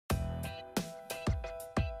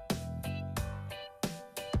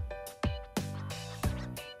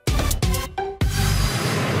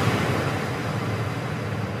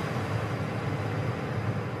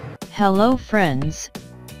Hello friends,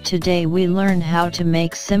 today we learn how to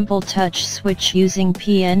make simple touch switch using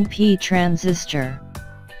PNP transistor.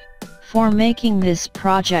 For making this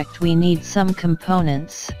project we need some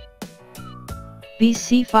components.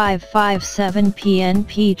 BC557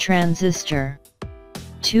 PNP transistor,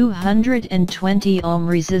 220 ohm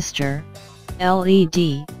resistor,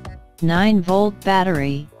 LED, 9 volt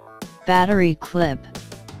battery, battery clip,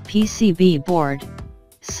 PCB board,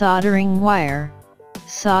 soldering wire,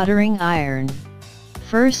 soldering iron.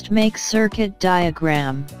 First make circuit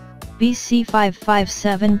diagram.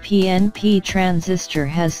 BC557 PNP transistor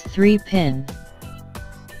has 3 pin.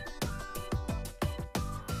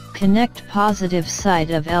 Connect positive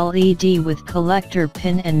side of LED with collector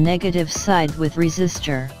pin and negative side with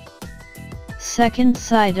resistor. Second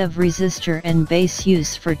side of resistor and base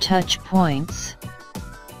use for touch points.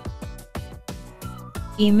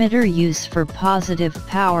 Emitter use for positive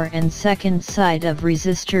power and second side of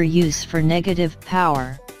resistor use for negative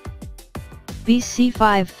power.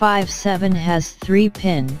 BC557 has 3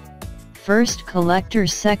 pin, first collector,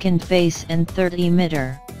 second base and third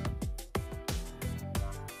emitter.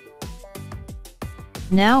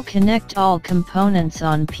 Now connect all components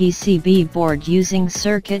on PCB board using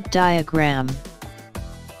circuit diagram.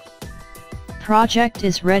 Project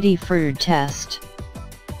is ready for test.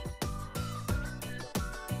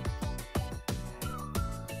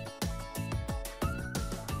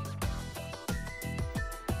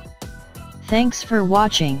 Thanks for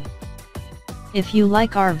watching. If you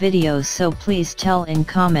like our videos, so please tell in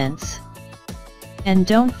comments. And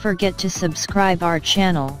don't forget to subscribe our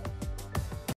channel.